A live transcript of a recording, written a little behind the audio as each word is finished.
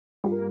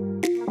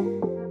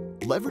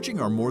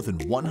Leveraging our more than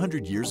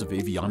 100 years of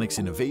avionics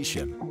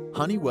innovation,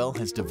 Honeywell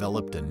has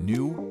developed a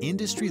new,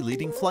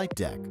 industry-leading flight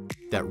deck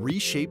that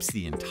reshapes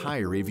the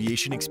entire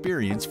aviation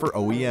experience for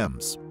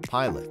OEMs,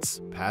 pilots,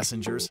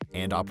 passengers,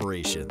 and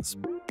operations.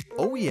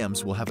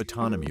 OEMs will have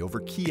autonomy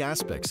over key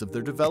aspects of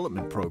their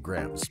development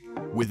programs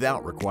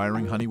without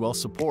requiring Honeywell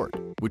support,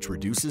 which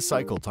reduces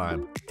cycle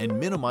time and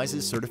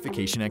minimizes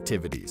certification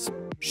activities.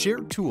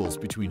 Shared tools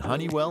between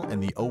Honeywell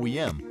and the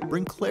OEM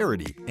bring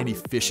clarity and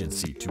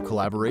efficiency to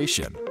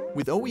collaboration.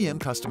 With OEM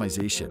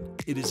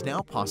customization, it is now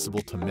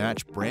possible to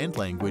match brand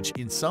language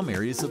in some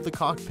areas of the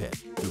cockpit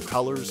through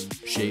colors,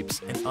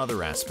 shapes, and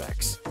other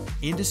aspects.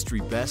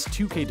 Industry-best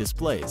 2K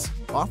displays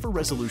offer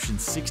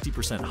resolutions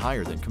 60%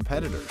 higher than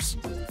competitors.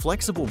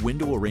 Flexible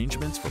window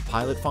arrangements for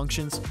pilot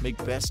functions make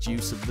best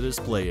use of the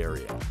display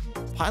area.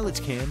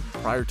 Pilots can,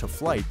 prior to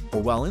flight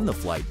or while in the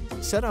flight,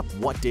 set up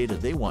what data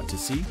they want to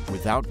see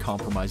without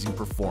compromising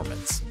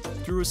performance.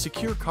 Through a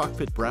secure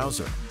cockpit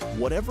browser,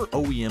 whatever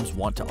OEMs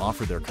want to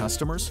offer their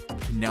customers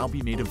can now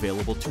be made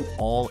available to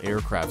all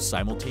aircraft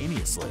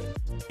simultaneously,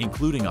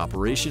 including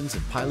operations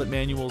and pilot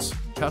manuals,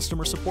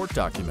 customer support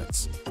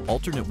documents,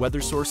 alternate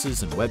weather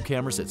sources and web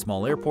cameras at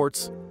small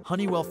airports,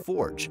 Honeywell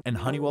Forge and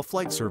Honeywell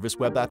Flight Service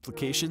web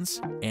applications,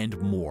 and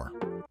more.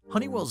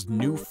 Honeywell's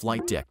new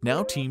flight deck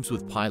now teams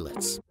with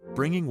pilots,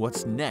 bringing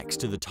what's next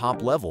to the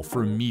top level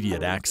for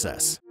immediate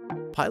access.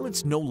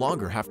 Pilots no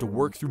longer have to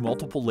work through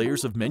multiple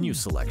layers of menu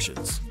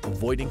selections,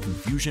 avoiding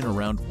confusion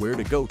around where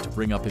to go to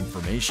bring up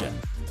information.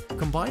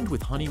 Combined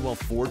with Honeywell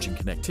Forge and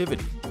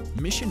connectivity,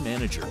 Mission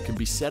Manager can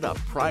be set up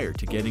prior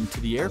to getting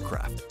to the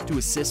aircraft to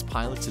assist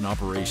pilots in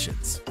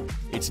operations.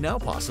 It's now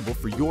possible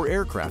for your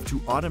aircraft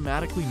to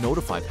automatically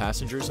notify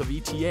passengers of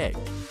ETA,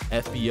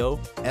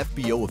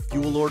 FBO of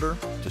fuel order,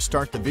 to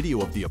start the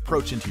video of the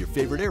approach into your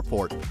favorite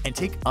airport, and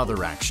take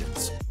other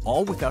actions,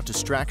 all without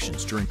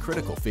distractions during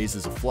critical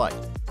phases of flight.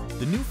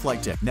 The new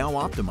flight deck now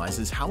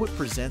optimizes how it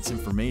presents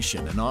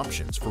information and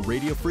options for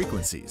radio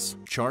frequencies,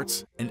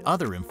 charts, and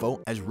other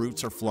info as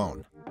routes are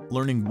flown,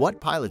 learning what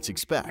pilots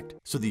expect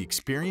so the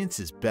experience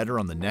is better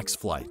on the next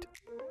flight.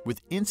 With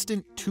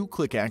instant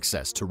 2-click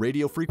access to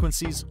radio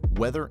frequencies,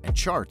 weather, and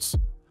charts,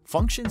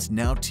 functions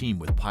now team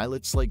with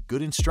pilots like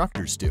good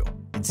instructors do,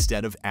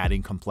 instead of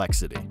adding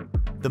complexity.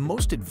 The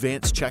most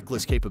advanced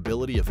checklist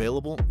capability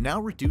available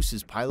now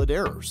reduces pilot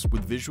errors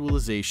with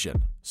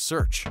visualization,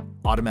 search,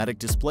 automatic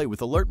display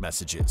with alert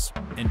messages,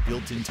 and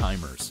built-in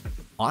timers.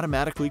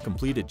 Automatically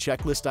completed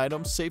checklist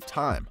items save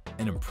time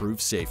and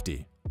improve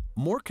safety.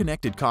 More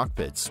connected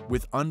cockpits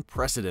with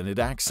unprecedented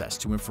access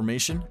to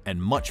information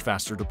and much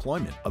faster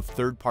deployment of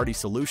third-party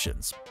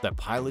solutions that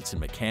pilots and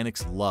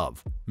mechanics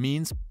love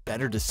means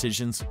better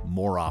decisions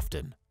more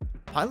often.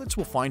 Pilots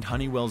will find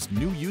Honeywell's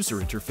new user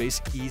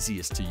interface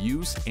easiest to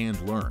use and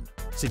learn,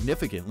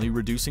 significantly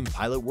reducing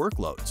pilot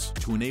workloads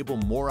to enable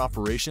more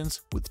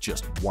operations with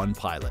just one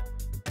pilot.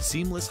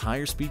 Seamless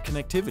higher-speed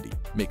connectivity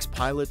makes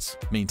pilots,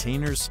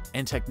 maintainers,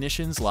 and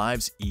technicians'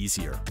 lives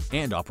easier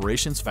and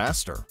operations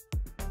faster.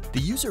 The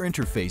user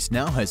interface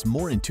now has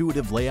more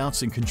intuitive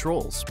layouts and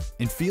controls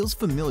and feels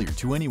familiar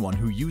to anyone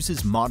who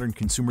uses modern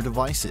consumer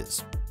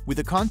devices. With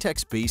a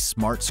context-based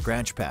smart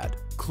scratch pad,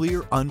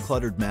 clear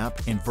uncluttered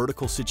map and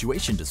vertical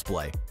situation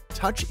display,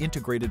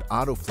 touch-integrated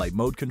auto flight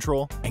mode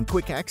control, and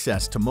quick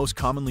access to most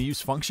commonly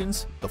used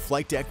functions, the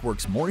flight deck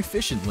works more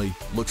efficiently,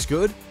 looks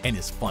good, and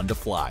is fun to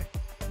fly.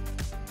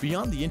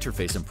 Beyond the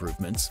interface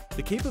improvements,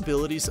 the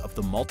capabilities of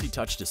the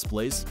multi-touch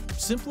displays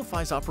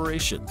simplifies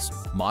operations,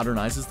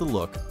 modernizes the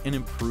look, and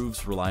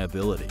improves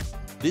reliability.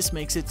 This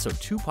makes it so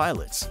two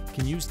pilots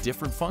can use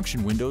different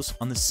function windows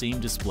on the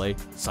same display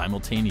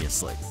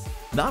simultaneously.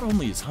 Not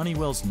only is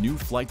Honeywell's new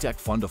flight deck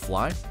fun to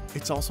fly,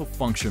 it's also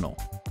functional.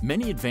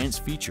 Many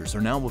advanced features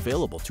are now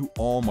available to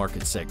all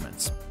market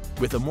segments.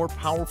 With a more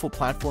powerful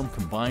platform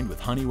combined with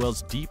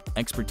Honeywell's deep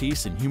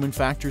expertise in human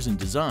factors and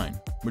design,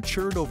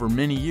 matured over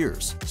many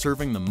years,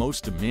 serving the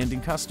most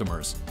demanding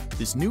customers,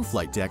 this new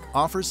flight deck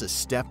offers a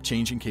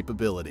step-changing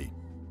capability.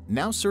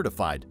 Now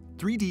certified,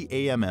 3D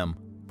AMM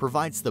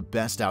provides the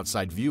best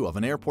outside view of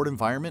an airport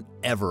environment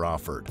ever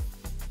offered.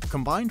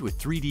 Combined with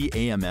 3D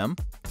AMM,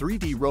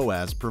 3D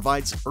ROAS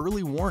provides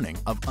early warning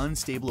of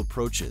unstable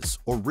approaches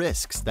or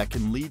risks that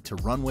can lead to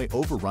runway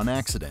overrun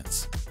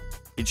accidents.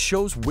 It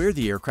shows where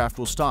the aircraft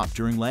will stop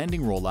during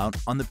landing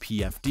rollout on the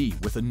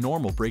PFD with a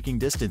normal braking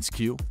distance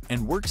cue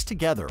and works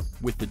together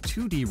with the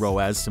 2D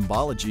ROAS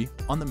symbology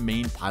on the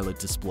main pilot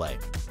display.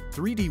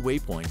 3D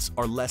waypoints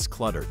are less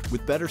cluttered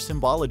with better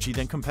symbology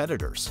than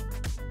competitors.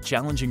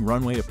 Challenging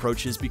runway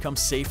approaches become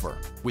safer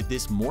with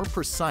this more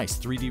precise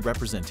 3D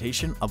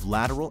representation of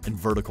lateral and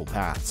vertical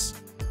paths.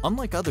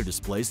 Unlike other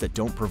displays that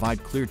don't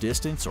provide clear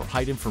distance or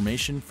height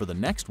information for the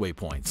next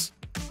waypoints,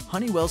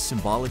 Honeywell's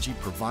symbology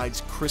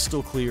provides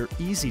crystal clear,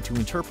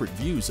 easy-to-interpret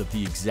views of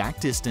the exact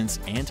distance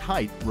and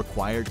height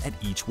required at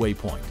each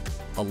waypoint,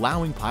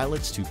 allowing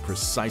pilots to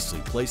precisely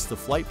place the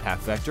flight path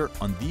vector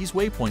on these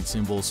waypoint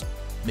symbols,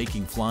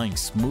 making flying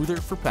smoother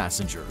for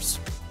passengers.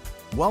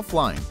 While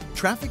flying,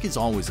 traffic is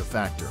always a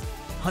factor.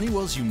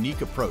 Honeywell's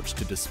unique approach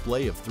to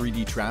display of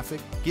 3D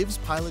traffic gives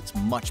pilots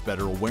much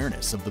better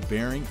awareness of the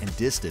bearing and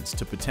distance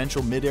to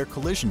potential mid-air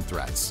collision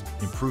threats,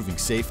 improving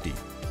safety.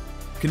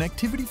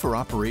 Connectivity for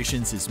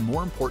operations is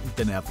more important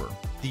than ever.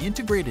 The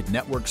Integrated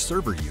Network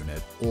Server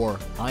Unit, or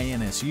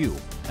INSU,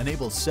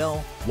 enables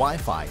cell,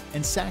 Wi-Fi,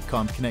 and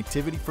SATCOM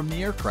connectivity from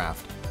the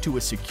aircraft to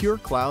a secure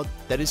cloud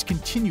that is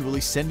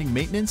continually sending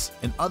maintenance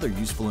and other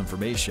useful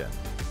information.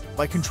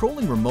 By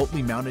controlling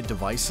remotely mounted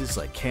devices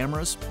like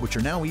cameras, which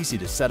are now easy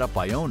to set up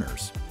by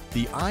owners,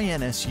 the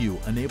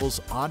INSU enables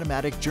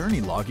automatic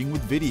journey logging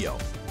with video,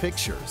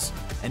 pictures,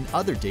 and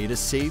other data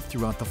saved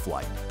throughout the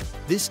flight.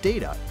 This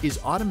data is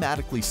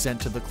automatically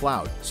sent to the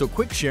cloud, so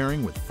quick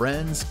sharing with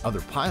friends,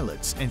 other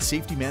pilots, and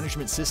safety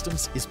management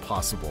systems is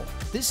possible.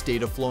 This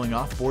data flowing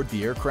off-board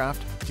the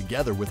aircraft,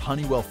 together with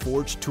Honeywell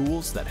Forge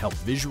tools that help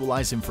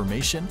visualize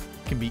information,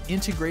 can be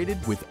integrated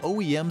with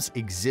OEM's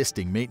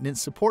existing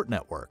maintenance support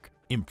network,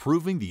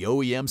 improving the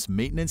OEM's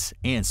maintenance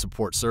and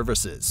support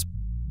services.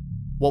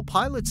 While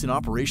pilots and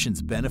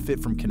operations benefit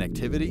from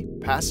connectivity,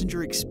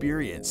 passenger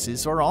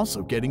experiences are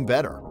also getting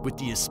better. With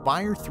the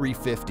Aspire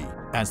 350,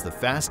 as the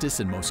fastest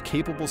and most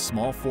capable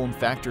small form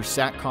factor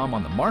SATCOM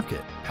on the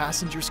market,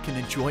 passengers can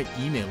enjoy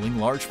emailing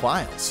large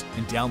files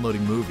and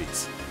downloading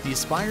movies. The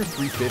Aspire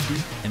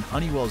 350 and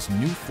Honeywell's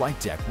new flight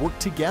deck work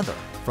together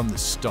from the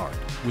start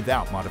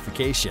without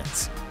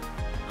modifications.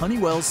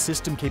 Honeywell's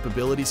system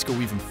capabilities go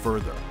even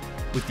further.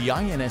 With the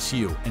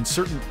INSU and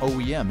certain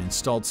OEM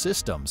installed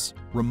systems,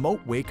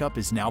 remote wake-up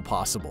is now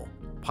possible.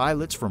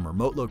 Pilots from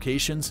remote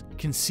locations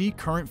can see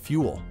current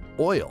fuel,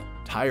 oil,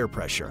 tire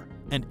pressure,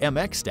 and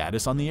MX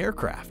status on the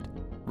aircraft,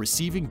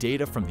 receiving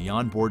data from the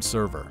onboard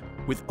server.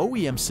 With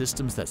OEM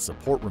systems that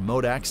support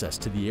remote access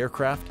to the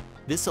aircraft,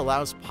 this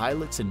allows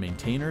pilots and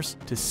maintainers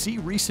to see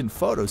recent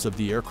photos of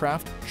the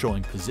aircraft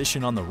showing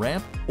position on the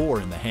ramp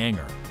or in the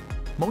hangar.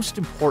 Most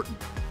important,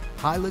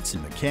 pilots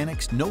and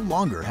mechanics no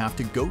longer have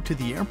to go to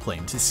the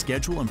airplane to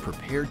schedule and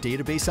prepare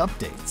database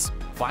updates.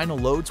 Final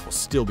loads will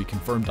still be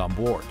confirmed on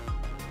board.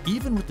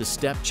 Even with the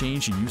step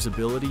change in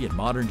usability and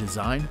modern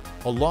design,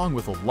 along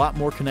with a lot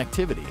more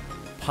connectivity,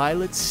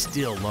 pilots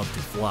still love to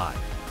fly.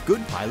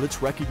 Good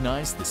pilots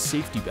recognize the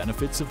safety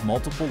benefits of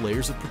multiple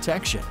layers of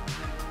protection,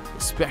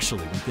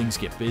 especially when things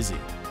get busy.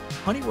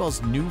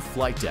 Honeywell's new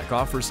flight deck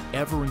offers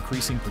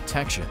ever-increasing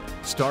protection,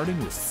 starting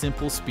with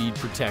simple speed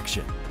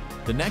protection.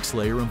 The next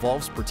layer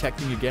involves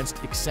protecting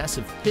against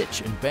excessive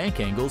pitch and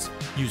bank angles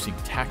using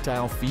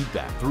tactile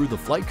feedback through the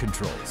flight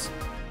controls.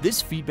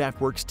 This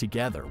feedback works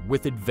together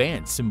with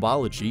advanced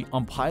symbology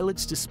on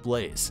pilots'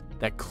 displays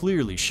that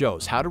clearly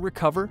shows how to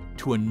recover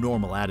to a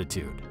normal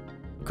attitude.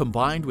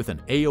 Combined with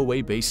an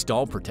AOA-based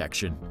stall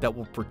protection that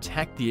will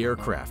protect the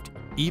aircraft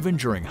even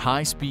during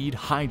high-speed,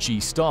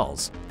 high-G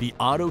stalls, the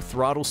auto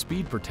throttle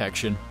speed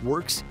protection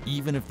works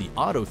even if the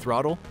auto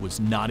throttle was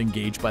not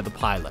engaged by the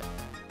pilot.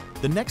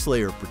 The next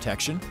layer of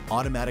protection,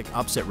 automatic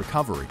upset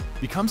recovery,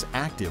 becomes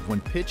active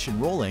when pitch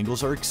and roll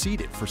angles are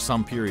exceeded for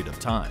some period of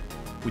time,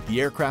 with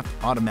the aircraft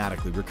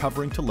automatically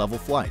recovering to level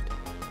flight.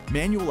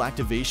 Manual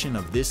activation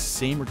of this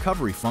same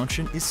recovery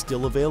function is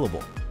still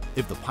available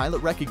if the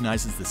pilot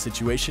recognizes the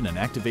situation and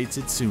activates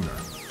it sooner.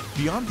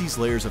 Beyond these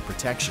layers of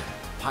protection,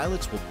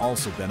 pilots will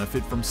also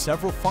benefit from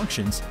several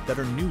functions that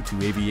are new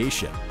to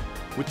aviation.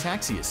 With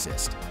Taxi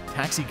Assist,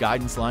 taxi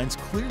guidance lines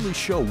clearly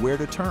show where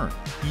to turn,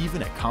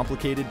 even at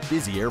complicated,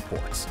 busy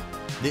airports.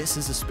 This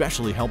is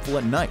especially helpful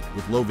at night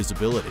with low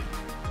visibility.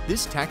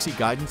 This taxi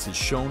guidance is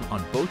shown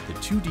on both the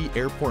 2D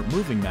airport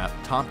moving map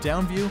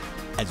top-down view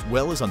as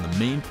well as on the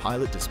main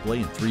pilot display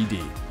in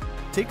 3D.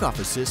 Takeoff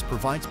Assist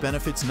provides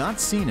benefits not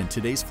seen in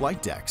today's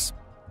flight decks.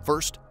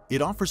 First,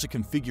 it offers a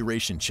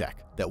configuration check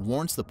that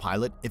warns the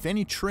pilot if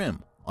any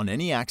trim on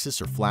any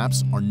axis or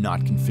flaps are not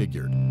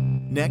configured.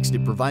 Next,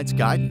 it provides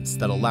guidance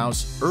that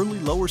allows early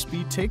lower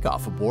speed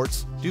takeoff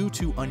aborts due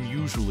to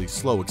unusually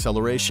slow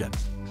acceleration.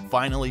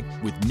 Finally,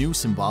 with new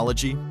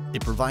symbology,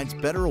 it provides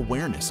better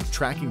awareness of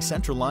tracking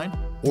centerline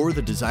or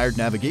the desired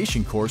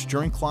navigation course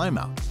during climb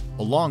out,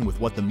 along with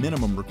what the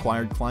minimum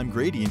required climb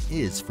gradient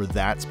is for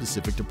that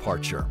specific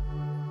departure.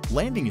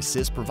 Landing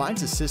Assist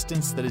provides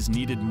assistance that is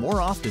needed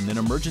more often than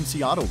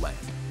emergency auto land.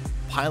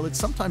 Pilots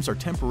sometimes are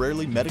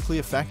temporarily medically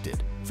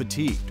affected,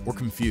 fatigued, or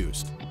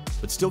confused,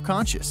 but still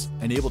conscious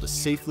and able to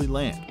safely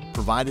land,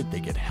 provided they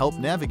get help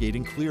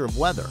navigating clear of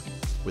weather,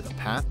 with a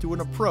path to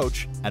an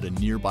approach at a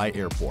nearby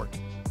airport.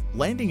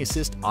 Landing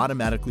Assist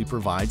automatically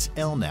provides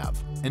LNAV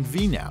and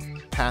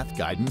VNAV path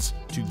guidance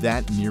to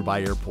that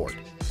nearby airport.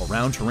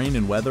 Around terrain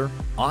and weather,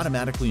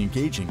 automatically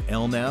engaging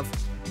LNAV,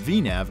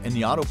 VNAV, and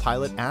the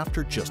autopilot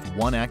after just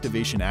one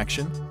activation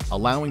action,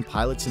 allowing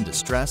pilots in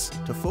distress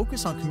to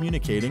focus on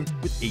communicating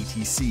with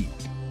ATC.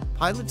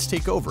 Pilots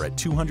take over at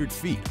 200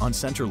 feet on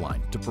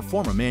centerline to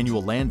perform a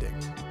manual landing.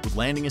 With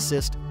Landing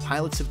Assist,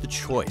 pilots have the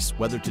choice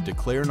whether to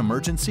declare an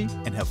emergency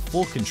and have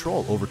full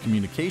control over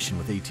communication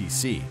with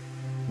ATC.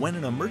 When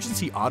an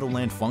emergency auto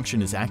land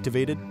function is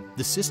activated,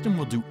 the system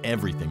will do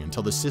everything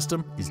until the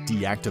system is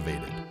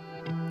deactivated.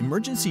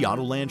 Emergency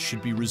autoland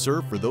should be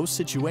reserved for those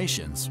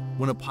situations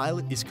when a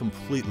pilot is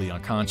completely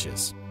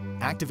unconscious,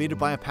 activated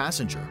by a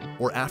passenger,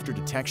 or after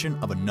detection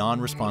of a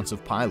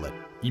non-responsive pilot.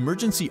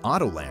 Emergency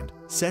autoland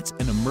sets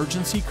an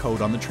emergency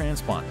code on the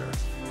transponder,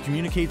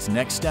 communicates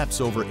next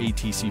steps over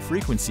ATC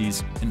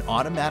frequencies, and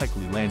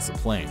automatically lands the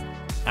plane.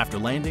 After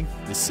landing,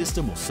 the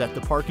system will set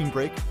the parking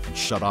brake and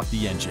shut off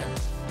the engine.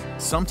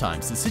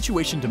 Sometimes the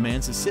situation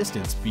demands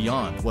assistance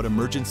beyond what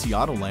emergency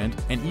autoland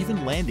and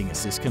even landing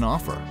assist can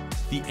offer.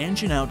 The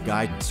engine out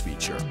guidance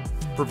feature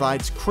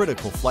provides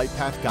critical flight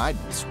path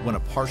guidance when a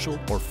partial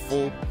or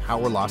full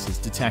power loss is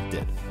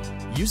detected.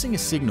 Using a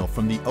signal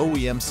from the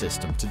OEM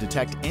system to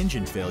detect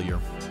engine failure,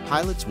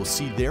 pilots will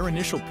see their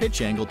initial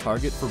pitch angle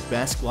target for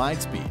best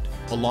glide speed,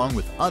 along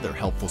with other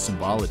helpful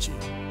symbology.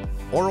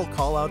 Oral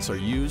callouts are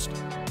used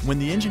when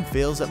the engine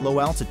fails at low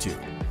altitude.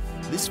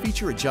 This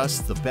feature adjusts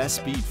the best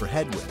speed for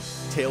headwind,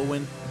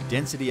 tailwind,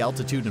 density,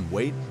 altitude, and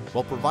weight,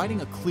 while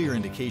providing a clear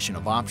indication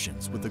of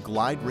options with a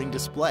glide ring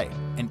display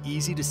and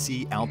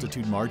easy-to-see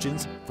altitude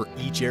margins for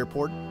each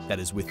airport that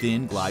is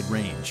within glide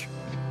range.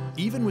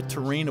 Even with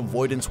terrain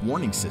avoidance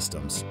warning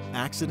systems,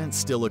 accidents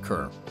still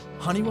occur.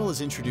 Honeywell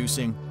is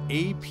introducing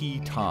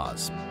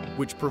APTOS,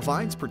 which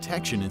provides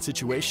protection in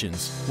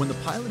situations when the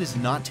pilot is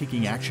not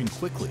taking action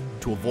quickly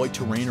to avoid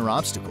terrain or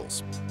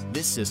obstacles.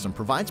 This system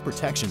provides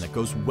protection that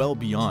goes well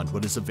beyond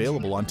what is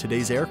available on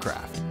today's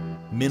aircraft,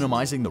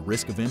 minimizing the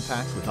risk of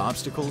impact with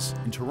obstacles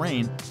and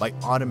terrain by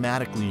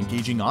automatically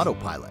engaging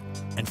autopilot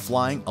and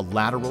flying a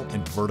lateral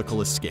and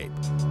vertical escape.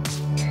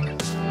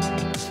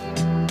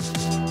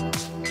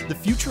 The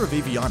future of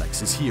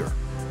avionics is here.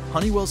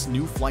 Honeywell's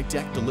new flight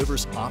deck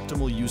delivers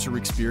optimal user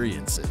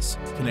experiences,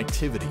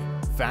 connectivity,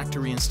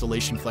 factory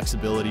installation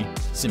flexibility,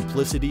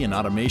 simplicity and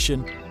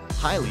automation,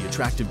 highly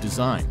attractive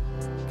design,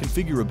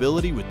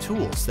 configurability with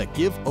tools that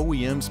give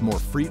OEMs more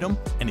freedom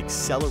and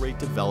accelerate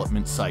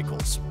development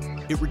cycles.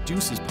 It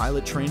reduces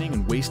pilot training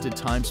and wasted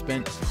time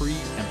spent pre-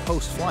 and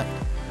post-flight,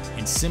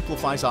 and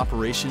simplifies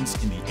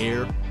operations in the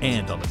air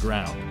and on the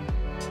ground.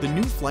 The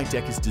new flight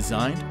deck is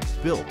designed,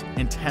 built,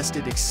 and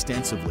tested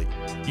extensively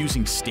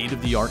using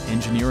state-of-the-art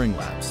engineering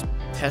labs,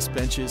 test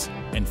benches,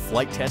 and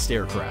flight test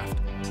aircraft.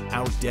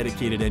 Our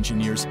dedicated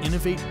engineers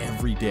innovate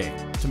every day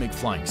to make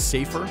flying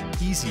safer,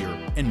 easier,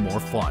 and more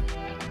fun.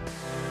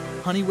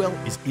 Honeywell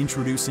is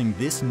introducing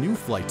this new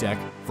flight deck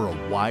for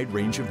a wide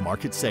range of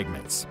market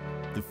segments.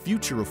 The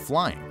future of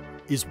flying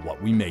is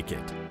what we make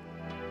it.